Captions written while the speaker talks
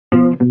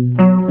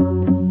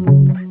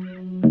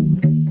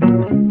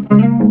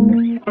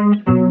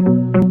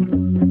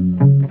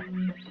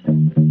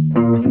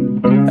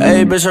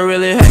bitch, I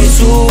really hate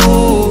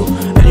you,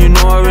 and you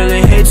know I really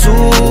hate you.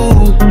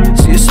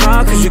 See you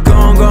smile cause you're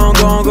gone, gone,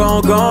 gone,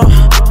 gone,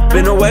 gone.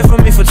 Been away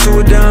from me for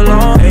too damn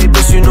long. Hey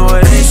bitch, you know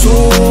it ain't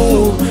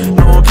you.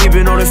 No, I'm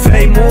keeping all the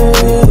fake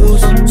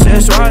moves. Say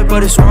it's right,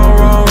 but it's wrong,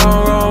 wrong,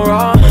 wrong, wrong,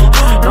 wrong.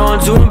 No, I'm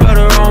doing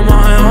better on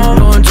my own.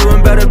 No, I'm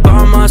doing better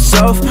by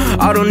myself.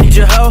 I don't need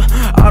your help.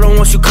 I don't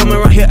want you coming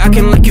around here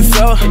acting like you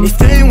felt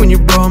anything when you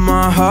broke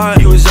my heart.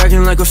 You was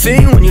acting like a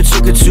fiend when you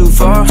took it too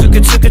far. Took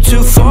it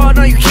too far,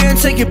 now you can't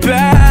take it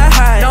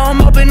back. Now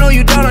I'm up and know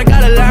you down, I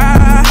gotta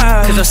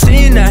lie. Cause I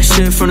seen that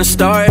shit from the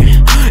start.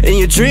 In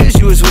your dreams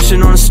you was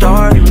wishing on a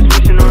star.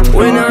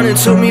 Went out and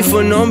took me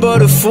for none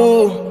but a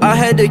fool. I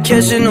had to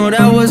catch it, no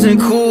that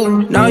wasn't cool.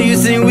 Now you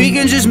think we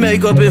can just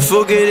make up and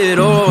forget it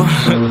all.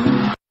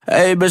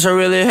 Hey bitch, I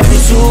really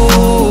hate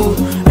you,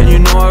 and you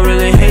know I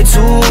really hate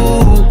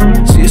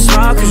you. See you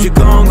smile cause you're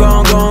gone,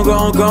 gone, gone,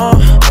 gone,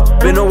 gone.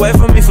 Been away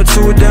from me for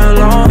too damn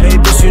long. Hey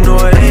bitch, you know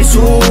it ain't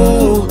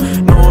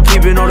you. No, I'm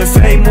keeping all the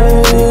fake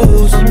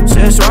moves.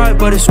 Say it's right,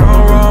 but it's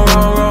wrong, wrong,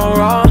 wrong, wrong,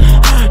 wrong.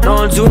 No,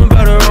 I'm doing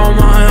better on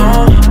my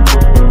own.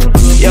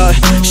 Yeah,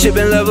 shit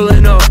been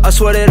leveling up. I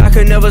swear that I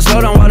could never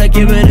slow down while they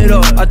giving it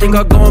up. I think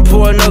I'll go and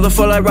pour another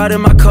for like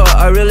riding my car.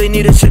 I really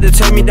needed shit to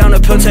take me down, the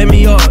pill take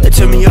me up. It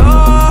took me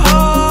up.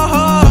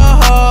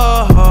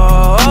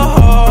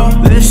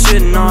 This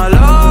shit not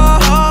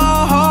love.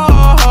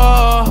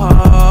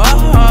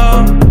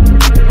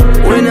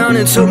 Went out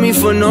and took me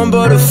for none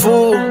but a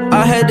fool.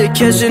 I had to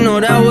catch it, no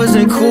that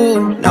wasn't cool.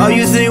 Now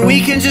you think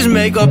we can just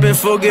make up and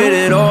forget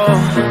it all.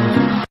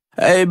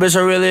 Hey bitch,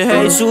 I really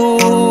hate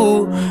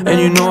you, and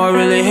you know I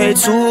really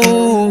hate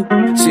you.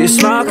 See you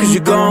smile cause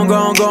you're gone,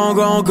 gone, gone,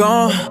 gone,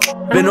 gone.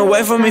 Been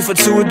away from me for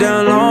too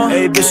damn long.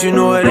 Hey bitch, you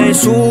know it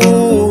ain't you.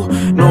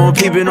 No, I'm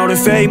keeping all the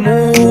fake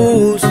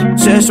moves.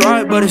 Say it's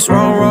right, but it's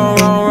wrong, wrong,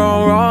 wrong,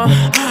 wrong, wrong.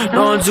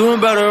 No, I'm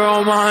doing better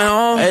on my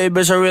own. Hey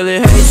bitch, I really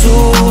hate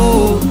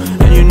you,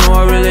 and you know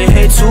I really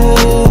hate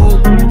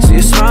you. See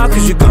you smile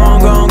cause you're gone,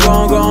 gone,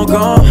 gone, gone,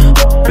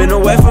 gone. Been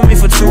away from me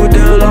for too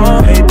damn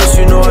long. Hey bitch,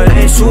 you know it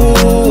ain't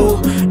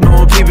you. No,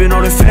 I'm keeping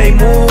all the fake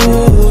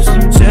moves.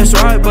 Say it's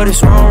right, but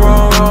it's wrong,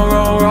 wrong,